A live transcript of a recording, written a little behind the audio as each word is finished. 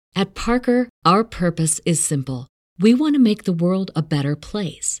At Parker, our purpose is simple. We want to make the world a better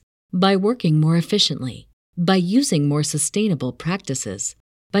place by working more efficiently, by using more sustainable practices,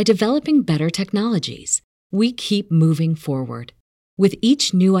 by developing better technologies. We keep moving forward. With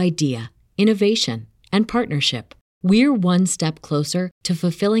each new idea, innovation, and partnership, we're one step closer to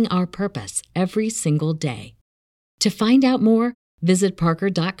fulfilling our purpose every single day. To find out more, visit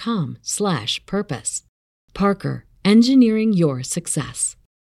parker.com/purpose. Parker, engineering your success.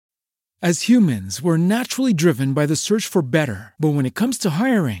 As humans, we're naturally driven by the search for better. But when it comes to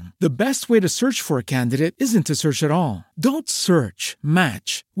hiring, the best way to search for a candidate isn't to search at all. Don't search,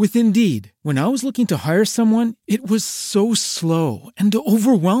 match with Indeed. When I was looking to hire someone, it was so slow and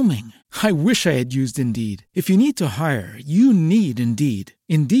overwhelming. I wish I had used Indeed. If you need to hire, you need Indeed.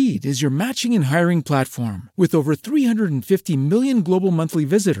 Indeed is your matching and hiring platform with over 350 million global monthly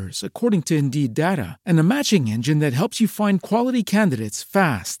visitors, according to Indeed data, and a matching engine that helps you find quality candidates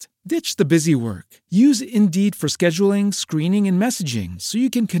fast. Ditch the busy work. Use Indeed for scheduling, screening, and messaging so you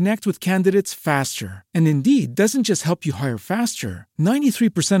can connect with candidates faster. And Indeed doesn't just help you hire faster.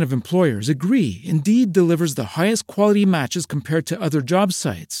 93% of employers agree Indeed delivers the highest quality matches compared to other job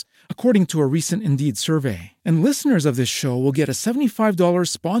sites, according to a recent Indeed survey. And listeners of this show will get a $75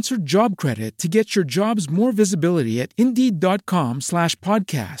 sponsored job credit to get your jobs more visibility at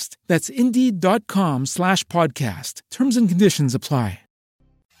Indeed.com/podcast. That's Indeed.com/podcast. Terms and conditions apply.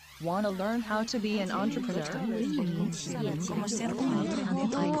 Want to learn how to be an entrepreneur?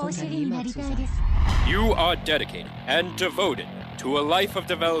 You are dedicated and devoted to a life of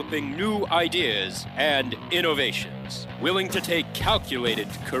developing new ideas and innovations, willing to take calculated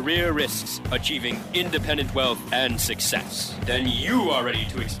career risks, achieving independent wealth and success. Then you are ready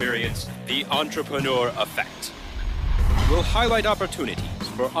to experience the entrepreneur effect. We'll highlight opportunities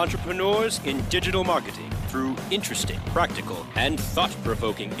for entrepreneurs in digital marketing through interesting, practical, and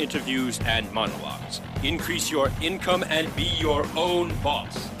thought-provoking interviews and monologues. Increase your income and be your own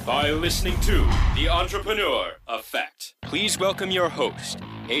boss by listening to The Entrepreneur Effect. Please welcome your host,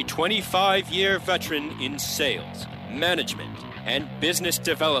 a 25-year veteran in sales, management, and business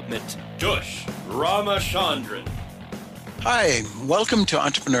development, Dush Ramachandran. Hi, welcome to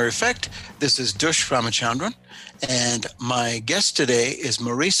Entrepreneur Effect. This is Dush Ramachandran, and my guest today is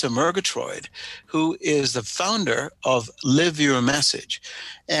Marisa Murgatroyd, who is the founder of Live Your Message.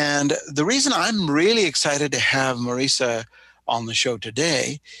 And the reason I'm really excited to have Marisa on the show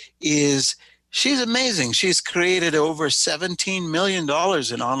today is she's amazing. She's created over $17 million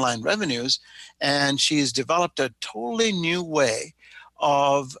in online revenues, and she's developed a totally new way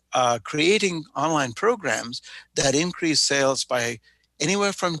of creating online programs that increase sales by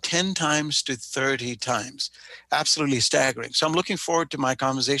anywhere from 10 times to 30 times. Absolutely staggering. So I'm looking forward to my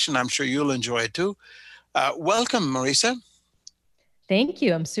conversation. I'm sure you'll enjoy it too. Welcome, Marisa. Thank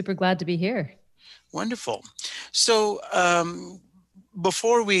you. I'm super glad to be here. Wonderful. So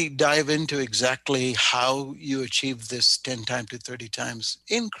before we dive into exactly how you achieve this 10 times to 30 times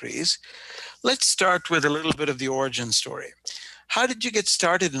increase, let's start with a little bit of the origin story. How did you get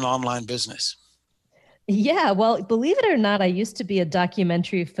started in online business? Yeah, well, believe it or not, I used to be a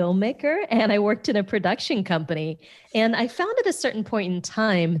documentary filmmaker and I worked in a production company. And I found at a certain point in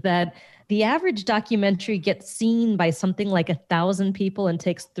time that the average documentary gets seen by something like 1,000 people and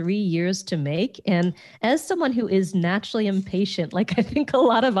takes 3 years to make. And as someone who is naturally impatient, like I think a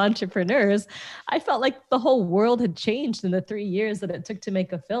lot of entrepreneurs, I felt like the whole world had changed in the 3 years that it took to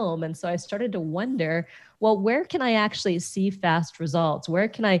make a film. And so I started to wonder, well, where can I actually see fast results? Where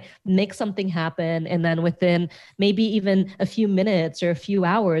can I make something happen? And then within maybe even a few minutes or a few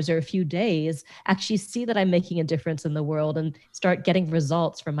hours or a few days, actually see that I'm making a difference in the world and start getting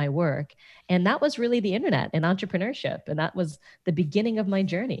results from my work. And that was really the internet and entrepreneurship. And that was the beginning of my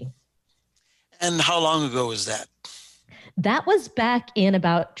journey. And how long ago was that? That was back in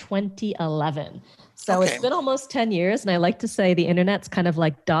about 2011. So It's been almost 10 years. And I like to say the internet's kind of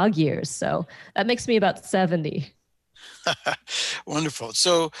like dog years. So that makes me about 70. Wonderful.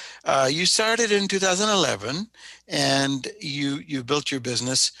 So you started in 2011 and you built your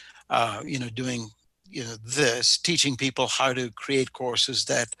business, doing, this, teaching people how to create courses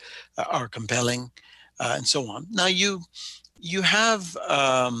that are compelling and so on. Now you have,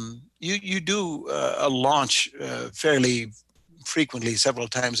 you do a launch fairly frequently, several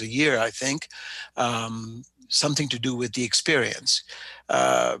times a year, I think, something to do with the experience.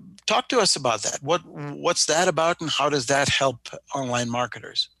 Talk to us about that. What's that about and how does that help online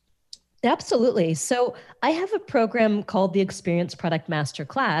marketers? Absolutely. So I have a program called the Experience Product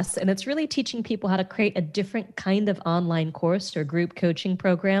Masterclass, and it's really teaching people how to create a different kind of online course or group coaching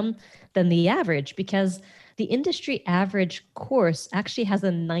program than the average, because the industry average course actually has a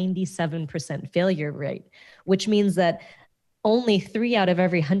 97% failure rate, which means that only 3 out of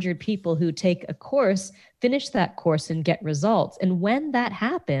every 100 people who take a course finish that course and get results. And when that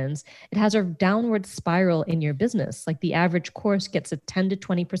happens, it has a downward spiral in your business. Like the average course gets a 10 to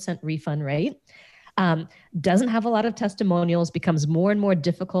 20% refund rate, doesn't have a lot of testimonials, becomes more and more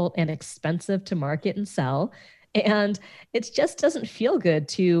difficult and expensive to market and sell. And it just doesn't feel good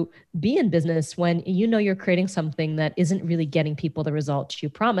to be in business when you know you're creating something that isn't really getting people the results you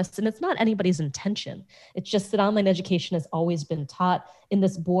promised. And it's not anybody's intention. It's just that online education has always been taught in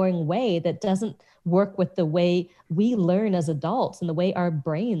this boring way that doesn't work with the way we learn as adults and the way our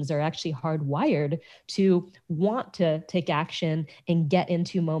brains are actually hardwired to want to take action and get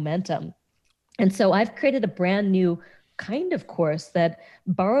into momentum. And so I've created a brand new kind of course that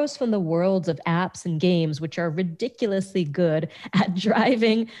borrows from the worlds of apps and games, which are ridiculously good at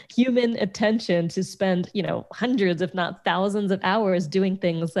driving human attention to spend, hundreds, if not thousands of hours doing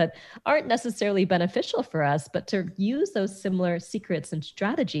things that aren't necessarily beneficial for us, but to use those similar secrets and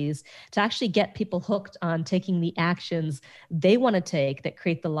strategies to actually get people hooked on taking the actions they want to take that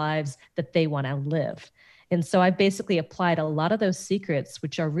create the lives that they want to live. And so I've basically applied a lot of those secrets,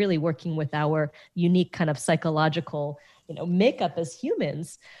 which are really working with our unique kind of psychological, makeup as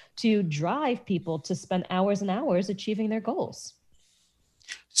humans, to drive people to spend hours and hours achieving their goals.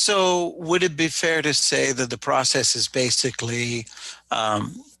 So would it be fair to say that the process is basically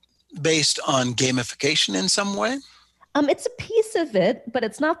based on gamification in some way? It's a piece of it, but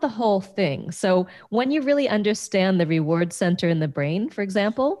it's not the whole thing. So when you really understand the reward center in the brain, for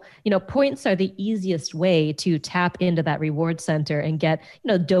example, points are the easiest way to tap into that reward center and get,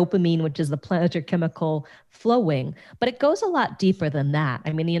 dopamine, which is the pleasure chemical, flowing. But it goes a lot deeper than that.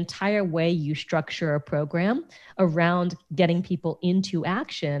 I mean, the entire way you structure a program around getting people into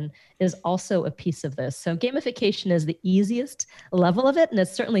action is also a piece of this. So gamification is the easiest level of it, and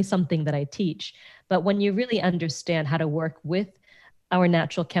it's certainly something that I teach. But when you really understand how to work with our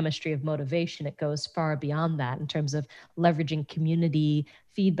natural chemistry of motivation, it goes far beyond that in terms of leveraging community,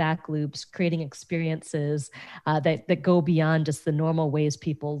 feedback loops, creating experiences that go beyond just the normal ways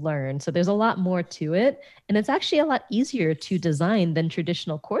people learn. So there's a lot more to it. And it's actually a lot easier to design than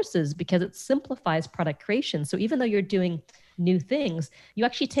traditional courses because it simplifies product creation. So even though you're doing new things, you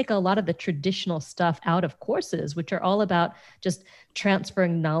actually take a lot of the traditional stuff out of courses, which are all about just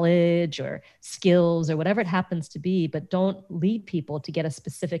transferring knowledge or skills or whatever it happens to be, but don't lead people to get a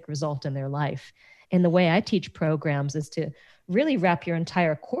specific result in their life. And the way I teach programs is to really wrap your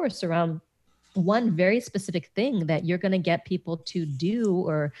entire course around one very specific thing that you're going to get people to do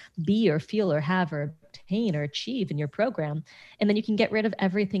or be or feel or have or obtain or achieve in your program. And then you can get rid of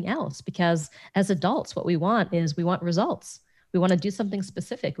everything else, because as adults, what we want results. We want to do something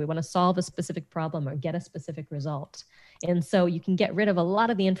specific. We want to solve a specific problem or get a specific result. And so you can get rid of a lot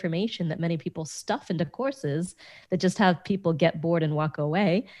of the information that many people stuff into courses that just have people get bored and walk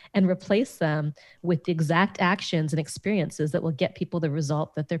away, and replace them with the exact actions and experiences that will get people the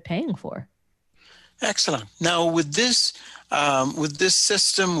result that they're paying for. Excellent. Now, with this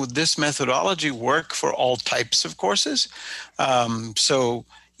system, with this methodology, work for all types of courses. As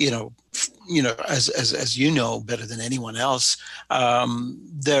you know better than anyone else,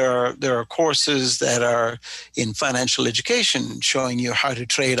 there are courses that are in financial education showing you how to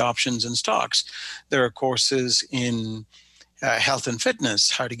trade options and stocks. There are courses in health and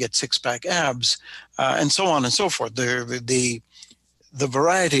fitness, how to get six-pack abs, and so on and so forth. The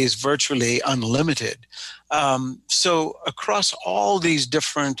variety is virtually unlimited. So across all these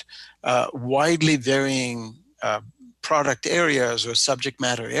different widely varying product areas or subject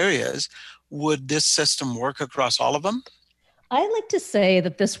matter areas, would this system work across all of them? I like to say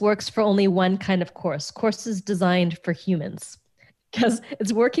that this works for only one kind of courses designed for humans, because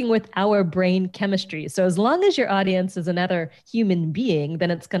it's working with our brain chemistry. So as long as your audience is another human being,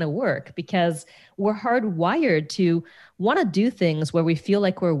 then it's going to work, because we're hardwired to want to do things where we feel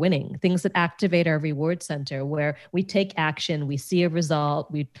like we're winning, things that activate our reward center, where we take action, we see a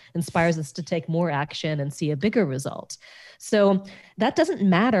result, inspires us to take more action and see a bigger result. So that doesn't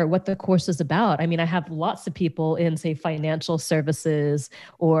matter what the course is about. I mean, I have lots of people in, say, financial services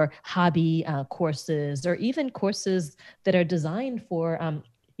or hobby courses, or even courses that are designed for,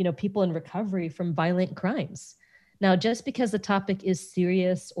 people in recovery from violent crimes. Now, just because the topic is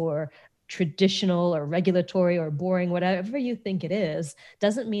serious or traditional or regulatory or boring, whatever you think it is,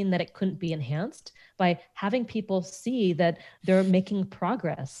 doesn't mean that it couldn't be enhanced by having people see that they're making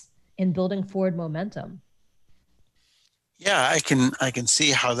progress in building forward momentum. Yeah, I can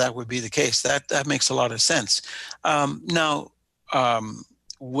see how that would be the case. That makes a lot of sense. Now,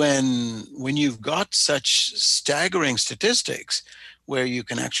 when you've got such staggering statistics where you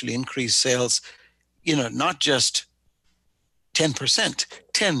can actually increase sales, not just 10%,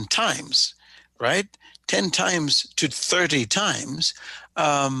 10 times, right? 10 times to 30 times.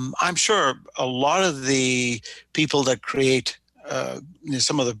 I'm sure a lot of the people that create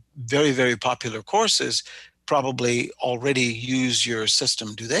some of the very, very popular courses probably already use your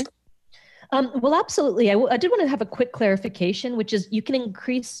system, do they? Well, absolutely. I did want to have a quick clarification, which is you can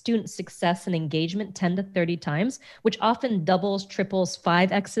increase student success and engagement 10 to 30 times, which often doubles, triples,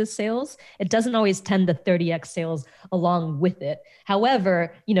 5X's sales. It doesn't always 10 to 30X sales along with it.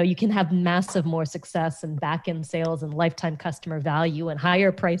 However, you can have massive more success and back-end sales and lifetime customer value and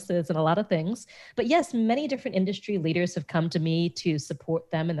higher prices and a lot of things. But yes, many different industry leaders have come to me to support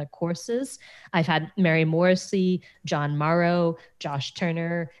them in their courses. I've had Mary Morrissey, John Morrow, Josh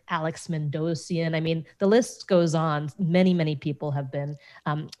Turner, Alex Mendoza. I mean, the list goes on. Many, many people have been,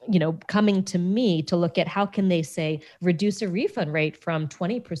 coming to me to look at how can they say reduce a refund rate from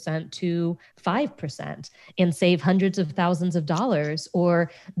 20% to 5% and save hundreds of thousands of dollars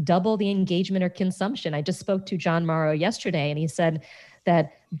or double the engagement or consumption. I just spoke to John Morrow yesterday, and he said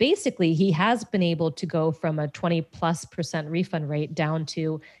that basically he has been able to go from a 20+% refund rate down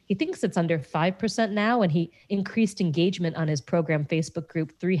to, he thinks it's under 5% now. And he increased engagement on his program Facebook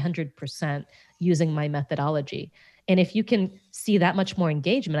group 300% using my methodology. And if you can see that much more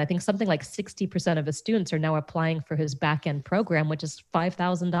engagement, I think something like 60% of his students are now applying for his back-end program, which is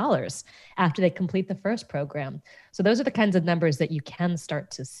 $5,000 after they complete the first program. So those are the kinds of numbers that you can start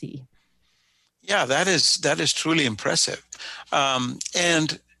to see. Yeah, that is truly impressive.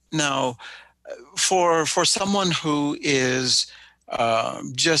 And now, for someone who is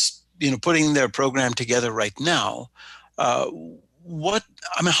just putting their program together right now, how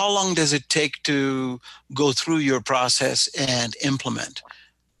long does it take to go through your process and implement?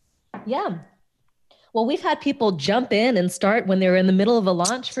 Yeah. Well, we've had people jump in and start when they're in the middle of a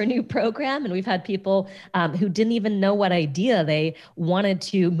launch for a new program. And we've had people who didn't even know what idea they wanted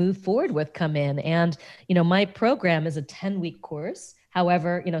to move forward with come in. And, my program is a 10-week course.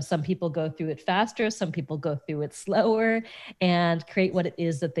 However, some people go through it faster, some people go through it slower and create what it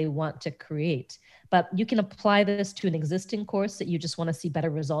is that they want to create. But you can apply this to an existing course that you just want to see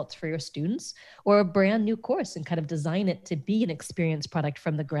better results for your students, or a brand new course and kind of design it to be an experience product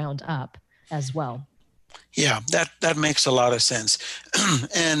from the ground up as well. Yeah, that makes a lot of sense.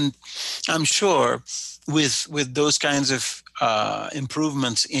 And I'm sure with those kinds of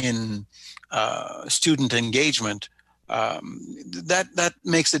improvements in student engagement, that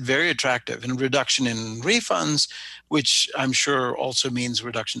makes it very attractive. And reduction in refunds, which I'm sure also means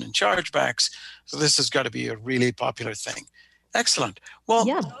reduction in chargebacks. So this has got to be a really popular thing. Excellent. Well,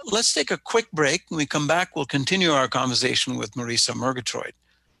 yeah. Let's take a quick break. When we come back, we'll continue our conversation with Marisa Murgatroyd.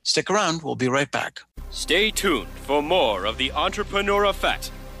 Stick around. We'll be right back. Stay tuned for more of the Entrepreneur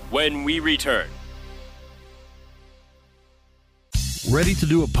Effect when we return. Ready to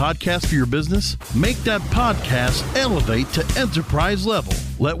do a podcast for your business? Make that podcast elevate to enterprise level.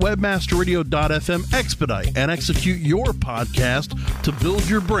 Let webmasterradio.fm expedite and execute your podcast to build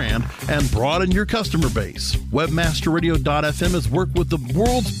your brand and broaden your customer base. Webmasterradio.fm has worked with the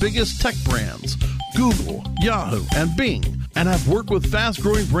world's biggest tech brands, Google, Yahoo, and Bing, and have worked with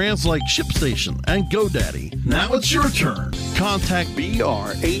fast-growing brands like ShipStation and GoDaddy. Now it's your turn. Contact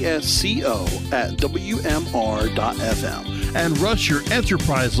BRASCO at WMR.fm and rush your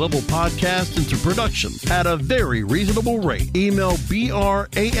enterprise-level podcast into production at a very reasonable rate. Email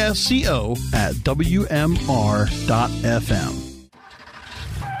BRASCO at WMR.fm.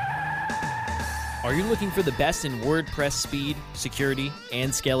 Are you looking for the best in WordPress speed, security,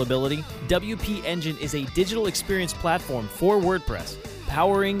 and scalability? WP Engine is a digital experience platform for WordPress,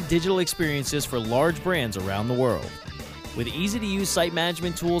 powering digital experiences for large brands around the world. With easy-to-use site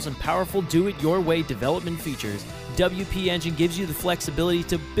management tools and powerful do-it-your-way development features, WP Engine gives you the flexibility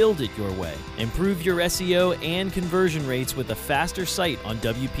to build it your way. Improve your SEO and conversion rates with a faster site on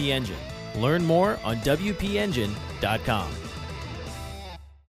WP Engine. Learn more on WPEngine.com.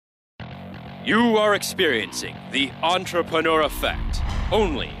 You are experiencing the Entrepreneur Effect,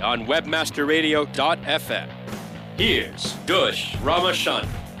 only on webmasterradio.fm. Here's Dush Ramachandran.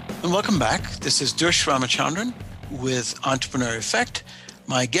 And welcome back. This is Dush Ramachandran with Entrepreneur Effect.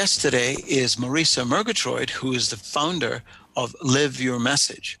 My guest today is Marisa Murgatroyd, who is the founder of Live Your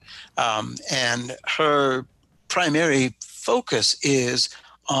Message. And her primary focus is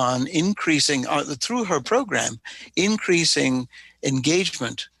on increasing, through her program, increasing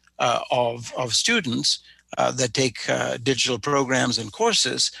engagement of students that take digital programs and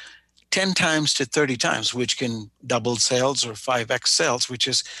courses 10 times to 30 times, which can double sales or 5x sales, which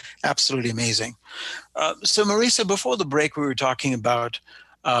is absolutely amazing. So Marisa, before the break, we were talking about,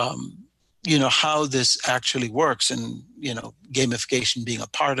 how this actually works and, gamification being a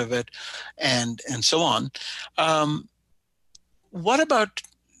part of it and so on. What about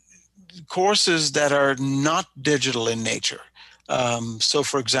courses that are not digital in nature? So,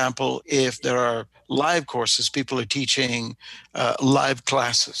 for example, if there are live courses, people are teaching live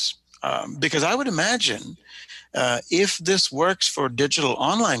classes. Because I would imagine if this works for digital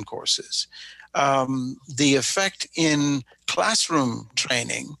online courses, the effect in classroom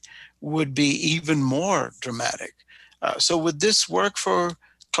training would be even more dramatic. So would this work for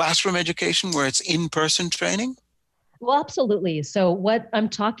classroom education where it's in-person training? Well, absolutely. So what I'm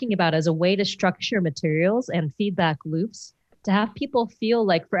talking about is a way to structure materials and feedback loops to have people feel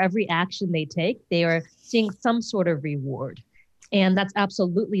like for every action they take, they are seeing some sort of reward. And that's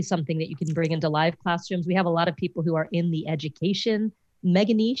absolutely something that you can bring into live classrooms. We have a lot of people who are in the education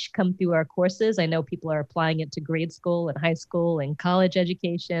mega niche come through our courses. I know people are applying it to grade school and high school and college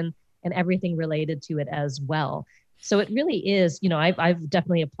education and everything related to it as well. So it really is, I've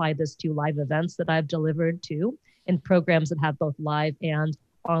definitely applied this to live events that I've delivered to and programs that have both live and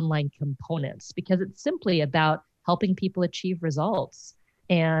online components, because it's simply about helping people achieve results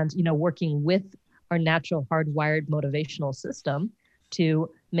and, working with our natural hardwired motivational system to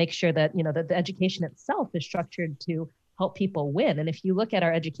make sure that, that the education itself is structured to help people win. And if you look at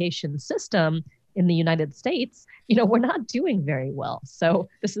our education system in the United States, we're not doing very well. So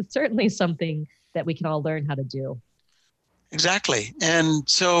this is certainly something that we can all learn how to do. Exactly. And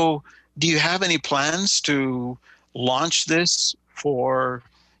so do you have any plans to launch this for,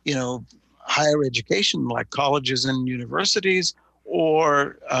 higher education like colleges and universities,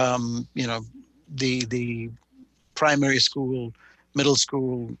 or, the primary school, middle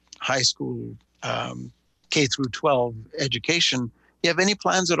school, high school, K through 12 education? Do you have any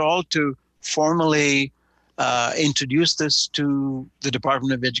plans at all to formally introduce this to the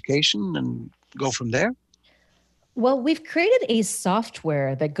Department of Education and go from there? Well, we've created a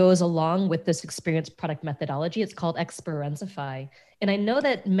software that goes along with this experience product methodology. It's called Experiencify. And I know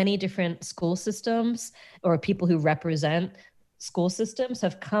that many different school systems or people who represent school systems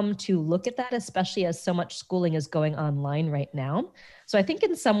have come to look at that, especially as so much schooling is going online right now. So I think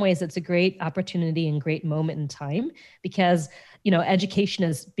in some ways it's a great opportunity and great moment in time because, education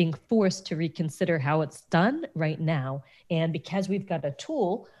is being forced to reconsider how it's done right now. And because we've got a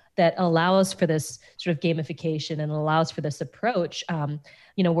tool that allows for this sort of gamification and allows for this approach,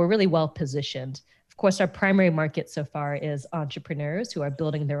 we're really well positioned. Of course, our primary market so far is entrepreneurs who are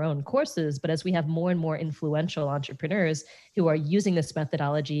building their own courses. But as we have more and more influential entrepreneurs who are using this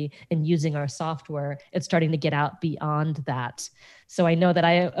methodology and using our software, it's starting to get out beyond that. So I know that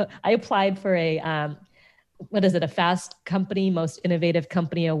I applied for a Fast Company Most Innovative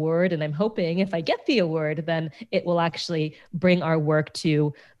Company Award. And I'm hoping if I get the award, then it will actually bring our work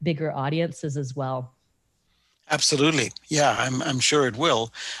to bigger audiences as well. Absolutely. Yeah, I'm sure it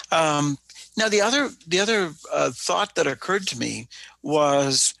will. Now, the other thought that occurred to me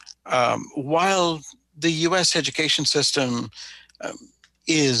was while the U.S. education system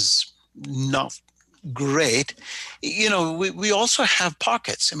is not great, we also have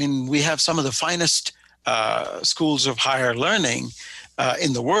pockets. I mean, we have some of the finest schools of higher learning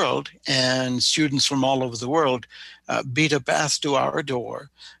in the world, and students from all over the world beat a path to our door,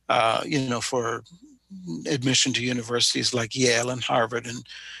 for admission to universities like Yale and Harvard and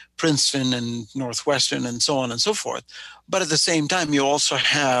Princeton and Northwestern and so on and so forth. But at the same time, you also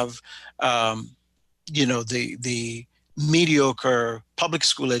have, the mediocre public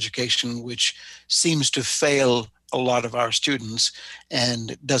school education, which seems to fail a lot of our students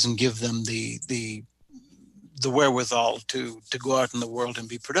and doesn't give them the wherewithal to go out in the world and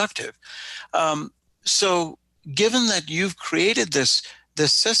be productive. So given that you've created this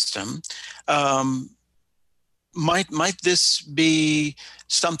system, might this be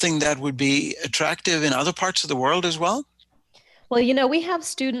something that would be attractive in other parts of the world as well? Well, we have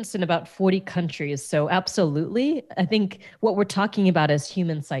students in about 40 countries. So absolutely. I think what we're talking about is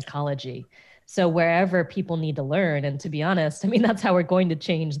human psychology. So wherever people need to learn, and to be honest, that's how we're going to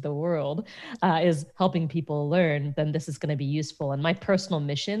change the world, is helping people learn, then this is going to be useful. And my personal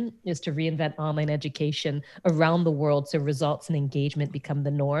mission is to reinvent online education around the world so results and engagement become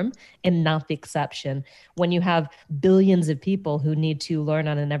the norm and not the exception. When you have billions of people who need to learn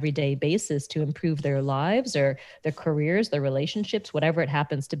on an everyday basis to improve their lives or their careers, their relationships, whatever it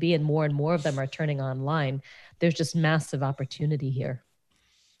happens to be, and more of them are turning online, there's just massive opportunity here.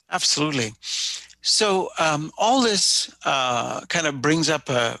 Absolutely. So all this kind of brings up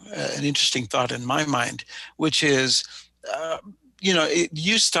an interesting thought in my mind, which is,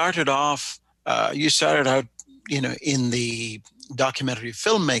 you started out, in the documentary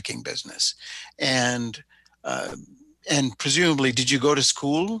filmmaking business, and presumably, did you go to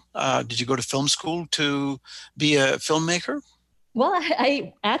school? Did you go to film school to be a filmmaker? Well,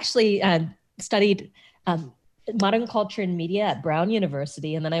 I actually studied modern culture and media at Brown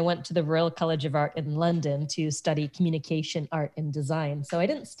University, and then I went to the Royal College of Art in London to study communication, art, and design. So I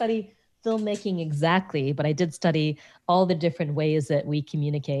didn't study filmmaking exactly, but I did study all the different ways that we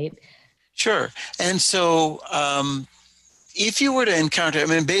communicate. Sure. And so if you were to encounter,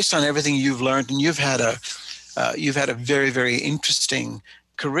 based on everything you've learned, and you've had a very, very interesting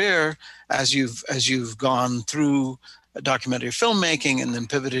career as you've gone through documentary filmmaking and then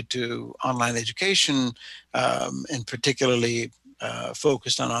pivoted to online education, and particularly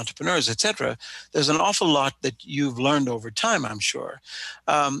focused on entrepreneurs, et cetera. There's an awful lot that you've learned over time, I'm sure.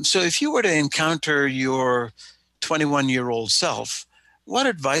 So if you were to encounter your 21-year-old self, what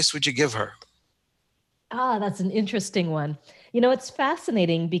advice would you give her? That's an interesting one. It's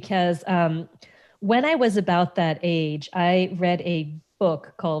fascinating because when I was about that age, I read a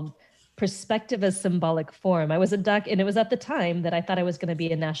book called Perspective as Symbolic Form. I was and it was at the time that I thought I was going to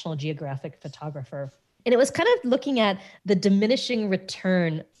be a National Geographic photographer. And it was kind of looking at the diminishing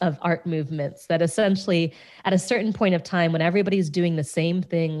return of art movements, that essentially at a certain point of time when everybody's doing the same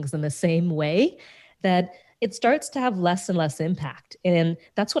things in the same way, that it starts to have less and less impact. And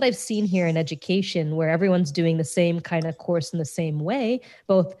that's what I've seen here in education, where everyone's doing the same kind of course in the same way,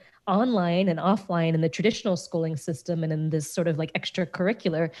 both online and offline in the traditional schooling system and in this sort of like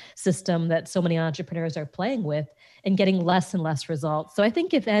extracurricular system that so many entrepreneurs are playing with, and getting less and less results. So I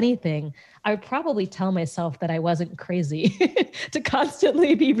think if anything, I would probably tell myself that I wasn't crazy to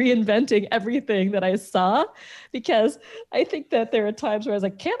constantly be reinventing everything that I saw, because I think that there are times where I was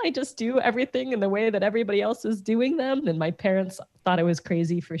like, can't I just do everything in the way that everybody else is doing them? And my parents thought I was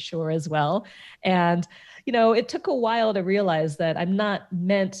crazy for sure as well. And it took a while to realize that I'm not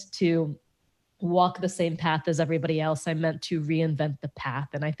meant to walk the same path as everybody else. I'm meant to reinvent the path.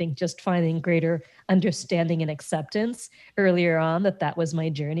 And I think just finding greater understanding and acceptance earlier on that was my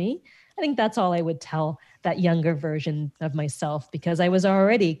journey. I think that's all I would tell that younger version of myself, because I was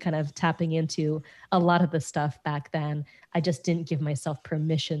already kind of tapping into a lot of the stuff back then. I just didn't give myself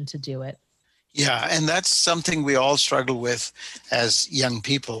permission to do it. Yeah, and that's something we all struggle with as young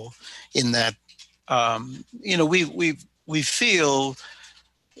people, in that we feel,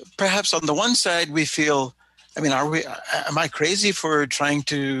 perhaps on the one side, we feel, am I crazy for trying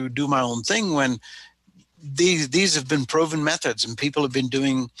to do my own thing when these have been proven methods and people have been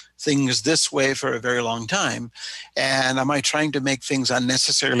doing things this way for a very long time? And am I trying to make things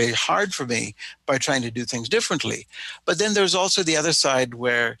unnecessarily hard for me by trying to do things differently? But then there's also the other side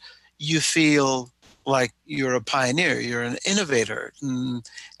where you feel like you're a pioneer, you're an innovator,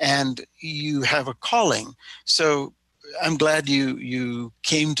 and you have a calling. So I'm glad you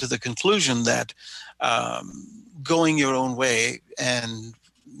came to the conclusion that going your own way and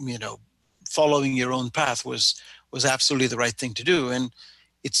following your own path was absolutely the right thing to do, and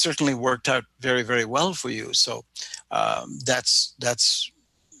it certainly worked out very, very well for you. So that's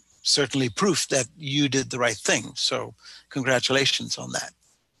certainly proof that you did the right thing. So congratulations on that.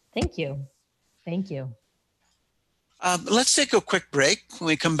 Thank you. Thank you. Let's take a quick break. When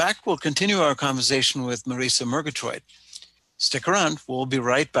we come back, we'll continue our conversation with Marisa Murgatroyd. Stick around. We'll be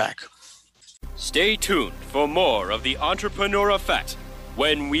right back. Stay tuned for more of the Entrepreneur Effect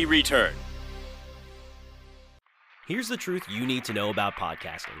when we return. Here's the truth you need to know about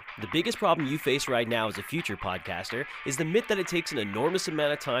podcasting. The biggest problem you face right now as a future podcaster is the myth that it takes an enormous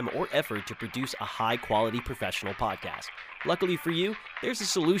amount of time or effort to produce a high-quality professional podcast. Luckily for you, there's a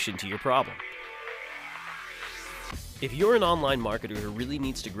solution to your problem. If you're an online marketer who really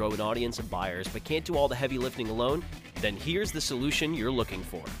needs to grow an audience of buyers but can't do all the heavy lifting alone, then here's the solution you're looking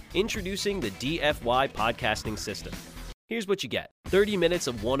for. Introducing the DFY Podcasting System. Here's what you get: 30 minutes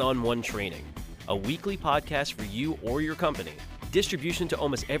of one-on-one training, a weekly podcast for you or your company, distribution to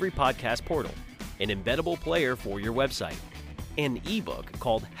almost every podcast portal, an embeddable player for your website, an ebook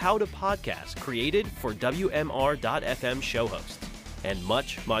called How to Podcast created for WMR.FM show hosts, and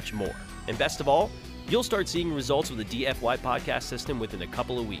much, much more. And best of all, you'll start seeing results with the DFY podcast system within a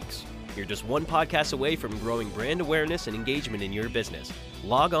couple of weeks. You're just one podcast away from growing brand awareness and engagement in your business.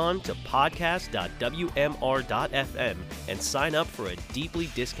 Log on to podcast.wmr.fm and sign up for a deeply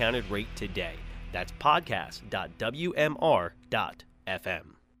discounted rate today. That's podcast.wmr.fm.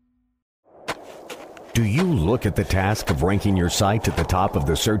 Do you look at the task of ranking your site at the top of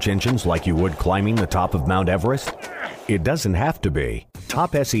the search engines like you would climbing the top of Mount Everest? It doesn't have to be.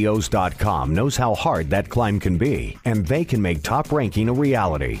 TopSEOs.com knows how hard that climb can be, and they can make top ranking a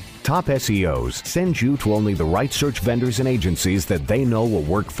reality. Top SEOs sends you to only the right search vendors and agencies that they know will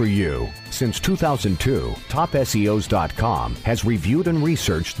work for you. Since 2002, TopSEOs.com has reviewed and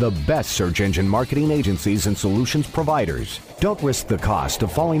researched the best search engine marketing agencies and solutions providers. Don't risk the cost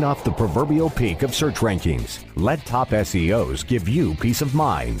of falling off the proverbial peak of search rankings. Let Top SEOs give you peace of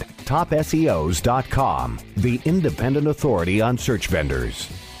mind. TopSEOs.com, the independent authority on search vendors.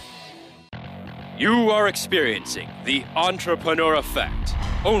 You are experiencing the Entrepreneur Effect,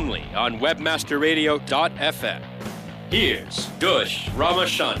 only on WebmasterRadio.fm. Here's Dush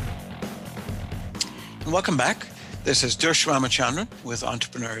Ramachandran. Welcome back. This is Dush Ramachandran with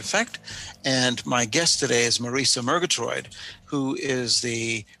Entrepreneur Effect, and my guest today is Marisa Murgatroyd, who is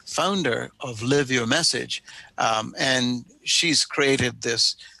the founder of Live Your Message, and she's created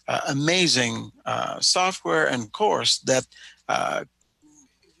this amazing software and course that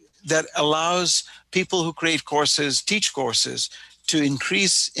allows people who create courses, teach courses, to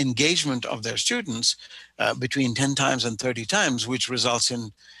increase engagement of their students between 10 times and 30 times, which results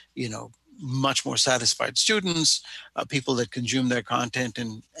in, much more satisfied students, people that consume their content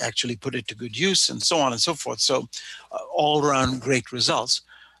and actually put it to good use, and so on and so forth. So all around great results.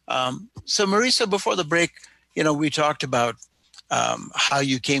 So Marisa, before the break, we talked about how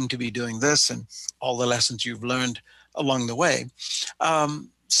you came to be doing this and all the lessons you've learned along the way.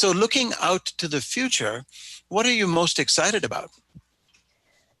 So looking out to the future, what are you most excited about?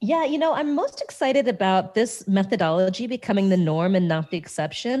 Yeah, I'm most excited about this methodology becoming the norm and not the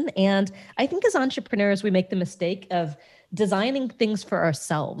exception. And I think as entrepreneurs, we make the mistake of designing things for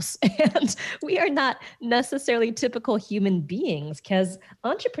ourselves. And we are not necessarily typical human beings, because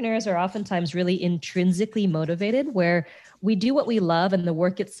entrepreneurs are oftentimes really intrinsically motivated, where we do what we love and the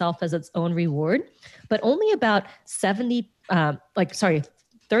work itself has its own reward. But only about 30%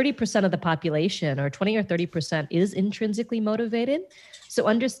 of the population, or 20 or 30%, is intrinsically motivated. So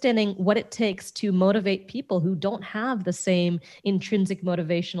understanding what it takes to motivate people who don't have the same intrinsic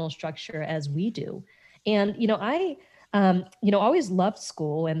motivational structure as we do. And, I always loved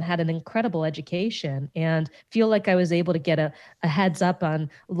school and had an incredible education, and feel like I was able to get a heads up on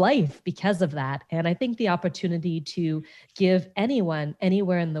life because of that. And I think the opportunity to give anyone,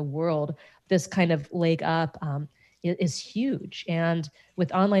 anywhere in the world, this kind of leg up is huge. And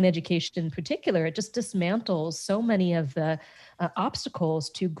with online education in particular, it just dismantles so many of the obstacles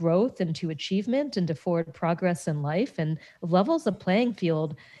to growth and to achievement and to forward progress in life, and levels the playing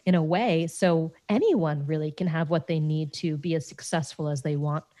field in a way so anyone really can have what they need to be as successful as they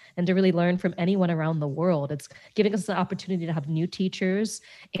want, and to really learn from anyone around the world. It's giving us the opportunity to have new teachers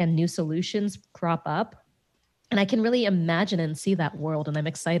and new solutions crop up. And I can really imagine and see that world, and I'm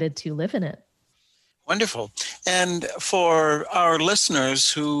excited to live in it. Wonderful. And for our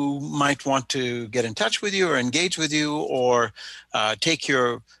listeners who might want to get in touch with you or engage with you, or take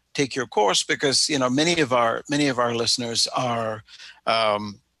your course, because many of our listeners are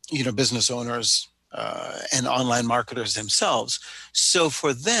business owners and online marketers themselves. So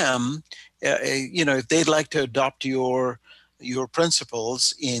for them, if they'd like to adopt your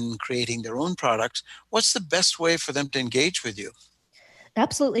principles in creating their own products, what's the best way for them to engage with you?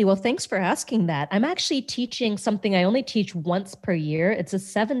 Absolutely. Well, thanks for asking that. I'm actually teaching something I only teach once per year. It's a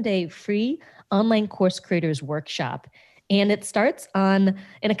 7-day free online course creators workshop. And it starts in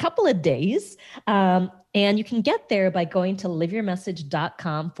a couple of days. And you can get there by going to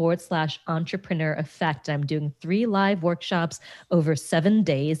liveyourmessage.com/entrepreneur effect. I'm doing 3 live workshops over 7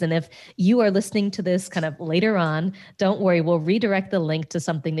 days. And if you are listening to this kind of later on, don't worry, we'll redirect the link to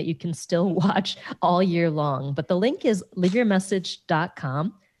something that you can still watch all year long. But the link is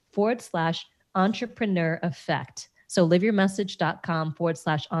liveyourmessage.com/entrepreneur effect. So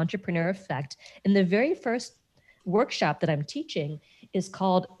liveyourmessage.com/entrepreneur effect. And the very first workshop that I'm teaching is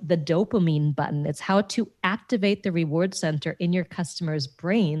called the dopamine button. It's how to activate the reward center in your customers'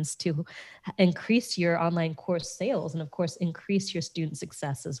 brains to increase your online course sales, and of course, increase your student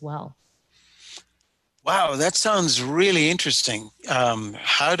success as well. Wow, that sounds really interesting.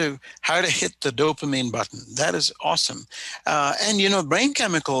 How to hit the dopamine button. That is awesome. And brain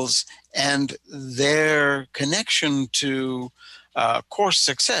chemicals and their connection to course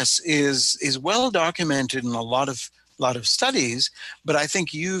success is well documented in a lot of studies, but I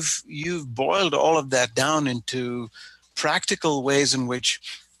think you've boiled all of that down into practical ways in which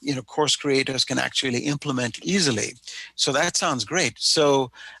course creators can actually implement easily. So that sounds great.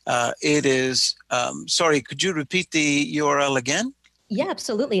 So it is. Sorry, could you repeat the URL again? Yeah,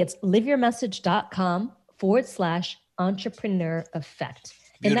 absolutely. It's liveyourmessage.com/entrepreneur effect.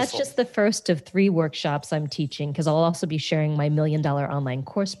 And that's just the first of 3 workshops I'm teaching, because I'll also be sharing my $1 Million Online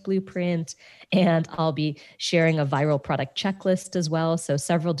Course Blueprint, and I'll be sharing a viral product checklist as well. So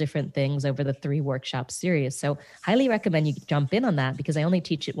several different things over the 3 workshop series. So highly recommend you jump in on that, because I only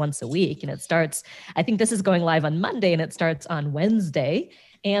teach it once a week, and it starts, I think this is going live on Monday and it starts on Wednesday.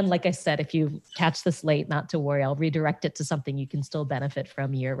 And like I said, if you catch this late, not to worry, I'll redirect it to something you can still benefit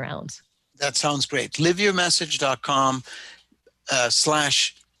from year round. That sounds great. liveyourmessage.com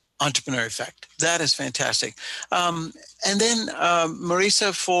 /entrepreneur effect. That is fantastic. And then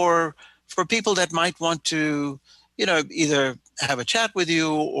Marisa, for people that might want to, either have a chat with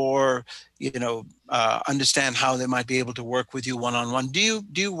you or, understand how they might be able to work with you one-on-one. Do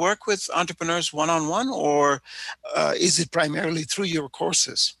you work with entrepreneurs one-on-one, or is it primarily through your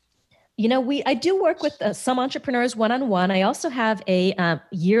courses? I do work with some entrepreneurs one-on-one. I also have a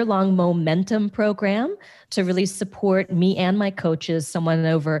year-long momentum program to really support me and my coaches, someone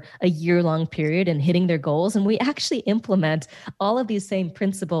over a year-long period and hitting their goals. And we actually implement all of these same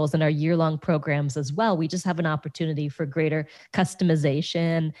principles in our year-long programs as well. We just have an opportunity for greater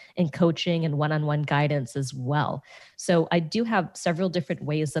customization and coaching and one-on-one guidance as well. So I do have several different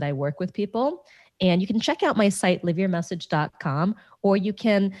ways that I work with people. And you can check out my site, liveyourmessage.com, or you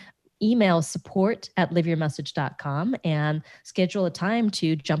can email support@liveyourmessage.com and schedule a time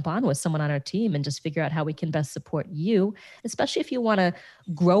to jump on with someone on our team and just figure out how we can best support you, especially if you want to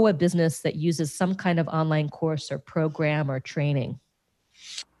grow a business that uses some kind of online course or program or training.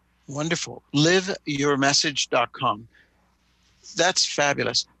 Wonderful. liveyourmessage.com. That's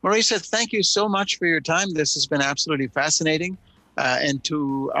fabulous. Marisa, thank you so much for your time. This has been absolutely fascinating. And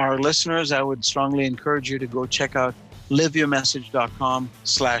to our listeners, I would strongly encourage you to go check out liveyourmessage.com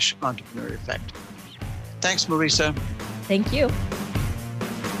 /entrepreneur effect. Thanks, Marisa. Thank you.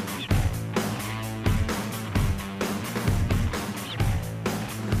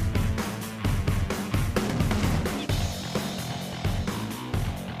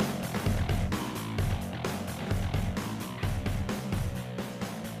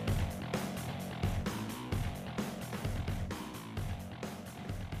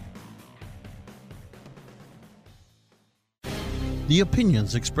 The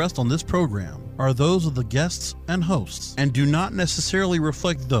opinions expressed on this program are those of the guests and hosts and do not necessarily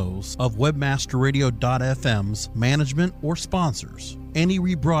reflect those of webmasterradio.fm's management or sponsors. Any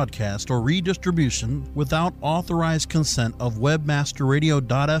rebroadcast or redistribution without authorized consent of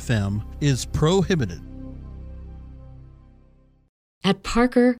webmasterradio.fm is prohibited. At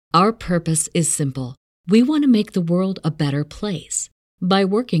Parker, our purpose is simple. We want to make the world a better place by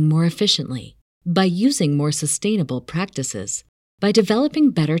working more efficiently, by using more sustainable practices, by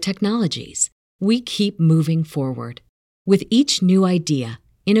developing better technologies. We keep moving forward. With each new idea,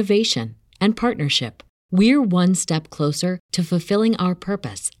 innovation, and partnership, we're one step closer to fulfilling our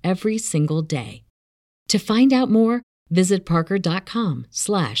purpose every single day. To find out more, visit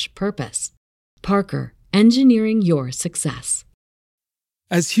parker.com/purpose. Parker, engineering your success.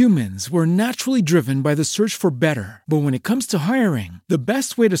 As humans, we're naturally driven by the search for better. But when it comes to hiring, the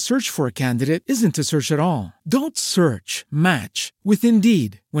best way to search for a candidate isn't to search at all. Don't search, match with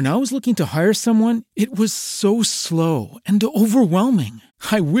Indeed. When I was looking to hire someone, it was so slow and overwhelming.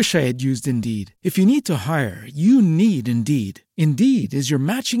 I wish I had used Indeed. If you need to hire, you need Indeed. Indeed is your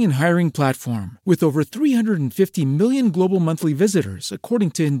matching and hiring platform with over 350 million global monthly visitors,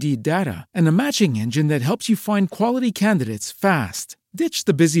 according to Indeed data, and a matching engine that helps you find quality candidates fast. Ditch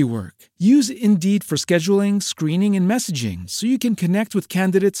the busy work. Use Indeed for scheduling, screening, and messaging so you can connect with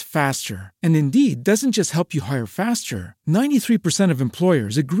candidates faster. And Indeed doesn't just help you hire faster. 93% of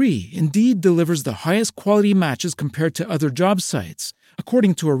employers agree Indeed delivers the highest quality matches compared to other job sites,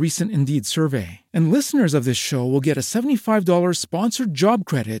 according to a recent Indeed survey. And listeners of this show will get a $75 sponsored job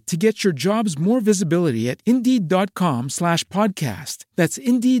credit to get your jobs more visibility at Indeed.com/podcast. That's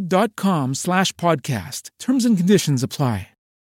Indeed.com/podcast. Terms and conditions apply.